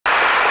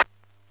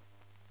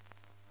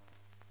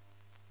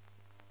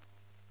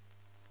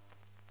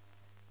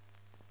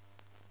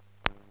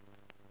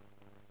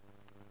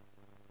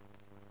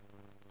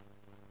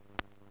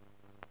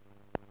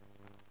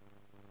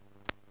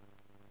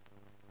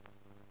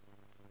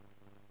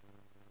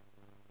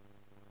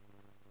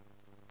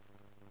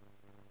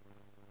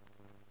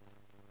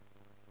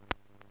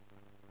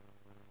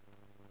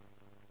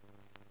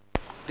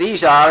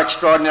These are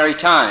extraordinary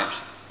times,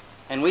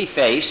 and we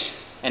face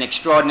an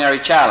extraordinary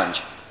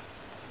challenge.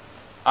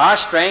 Our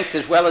strength,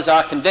 as well as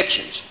our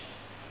convictions,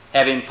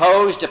 have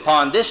imposed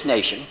upon this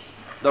nation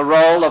the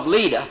role of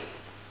leader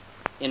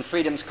in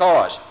freedom's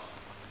cause.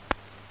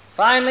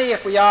 Finally,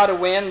 if we are to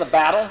win the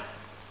battle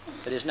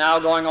that is now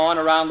going on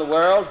around the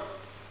world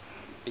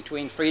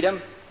between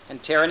freedom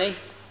and tyranny,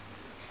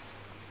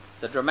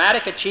 the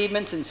dramatic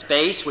achievements in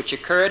space which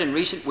occurred in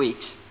recent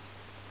weeks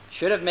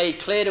should have made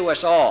clear to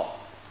us all,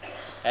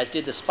 as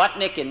did the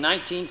Sputnik in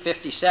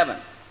 1957,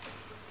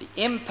 the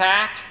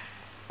impact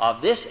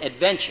of this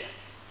adventure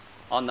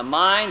on the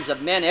minds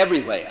of men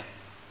everywhere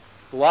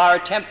who are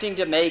attempting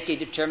to make a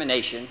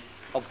determination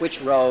of which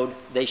road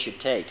they should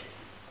take.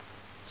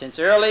 Since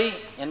early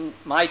in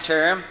my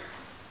term,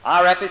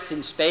 our efforts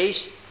in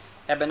space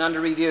have been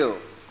under review.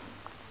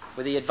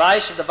 With the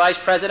advice of the Vice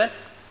President,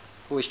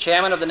 who is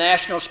Chairman of the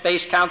National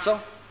Space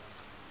Council,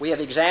 we have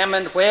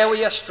examined where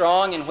we are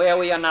strong and where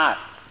we are not,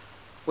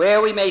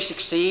 where we may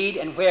succeed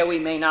and where we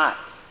may not.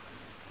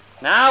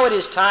 Now it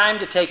is time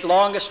to take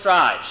longer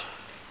strides,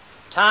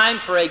 time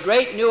for a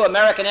great new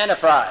American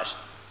enterprise,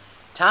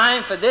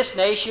 time for this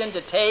nation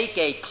to take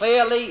a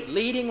clearly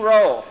leading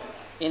role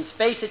in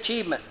space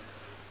achievement,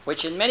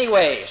 which in many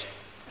ways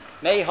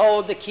may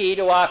hold the key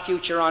to our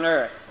future on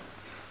Earth.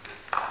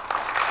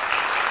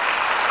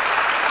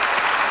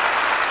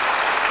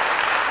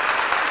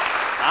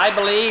 I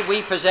believe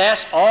we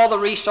possess all the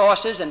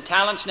resources and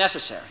talents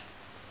necessary,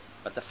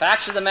 but the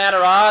facts of the matter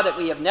are that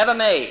we have never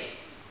made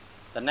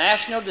the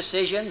national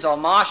decisions or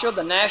marshaled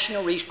the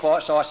national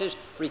resources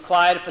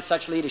required for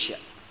such leadership.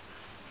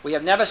 We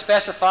have never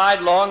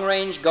specified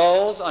long-range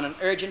goals on an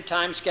urgent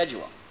time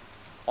schedule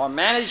or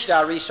managed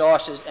our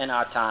resources and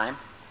our time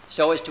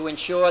so as to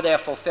ensure their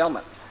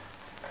fulfillment.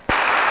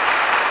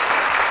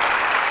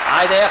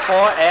 I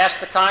therefore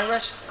ask the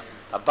Congress,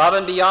 above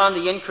and beyond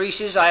the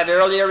increases I have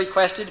earlier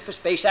requested for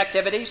space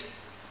activities,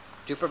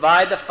 to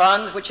provide the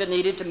funds which are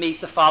needed to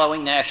meet the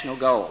following national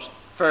goals.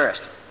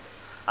 First,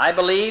 I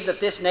believe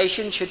that this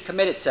nation should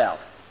commit itself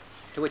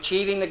to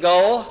achieving the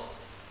goal,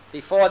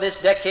 before this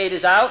decade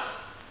is out,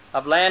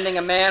 of landing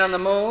a man on the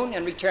moon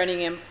and returning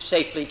him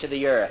safely to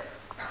the Earth.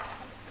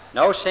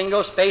 No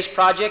single space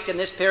project in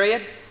this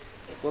period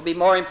will be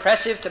more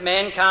impressive to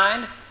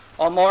mankind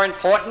or more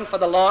important for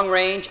the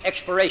long-range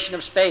exploration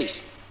of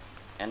space,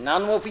 and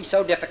none will be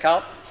so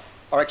difficult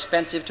or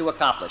expensive to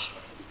accomplish.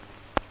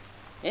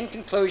 In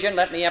conclusion,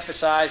 let me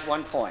emphasize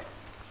one point.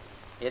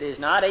 It is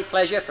not a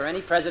pleasure for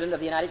any President of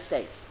the United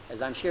States,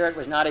 as I'm sure it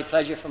was not a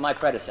pleasure for my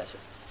predecessors,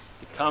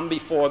 to come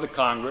before the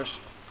Congress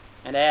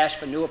and ask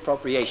for new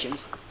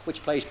appropriations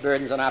which place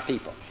burdens on our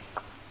people.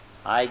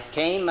 I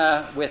came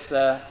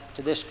to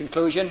this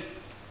conclusion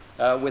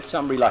with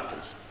some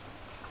reluctance.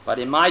 But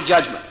in my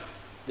judgment,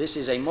 this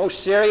is a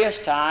most serious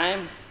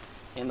time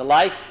in the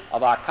life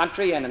of our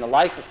country and in the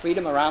life of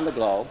freedom around the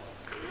globe,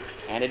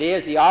 and it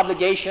is the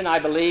obligation, I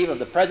believe, of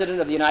the President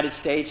of the United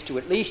States to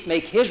at least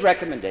make his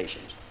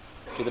recommendations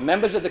to the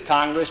members of the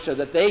Congress so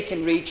that they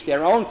can reach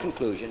their own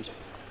conclusions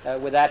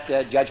with that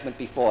judgment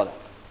before them.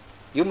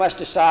 You must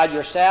decide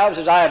yourselves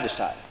as I have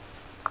decided,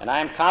 and I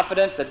am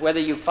confident that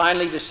whether you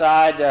finally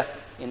decide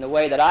in the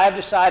way that I have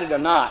decided or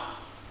not,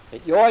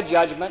 that your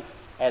judgment,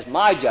 as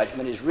my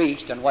judgment, is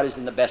reached on what is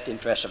in the best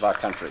interest of our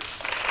country.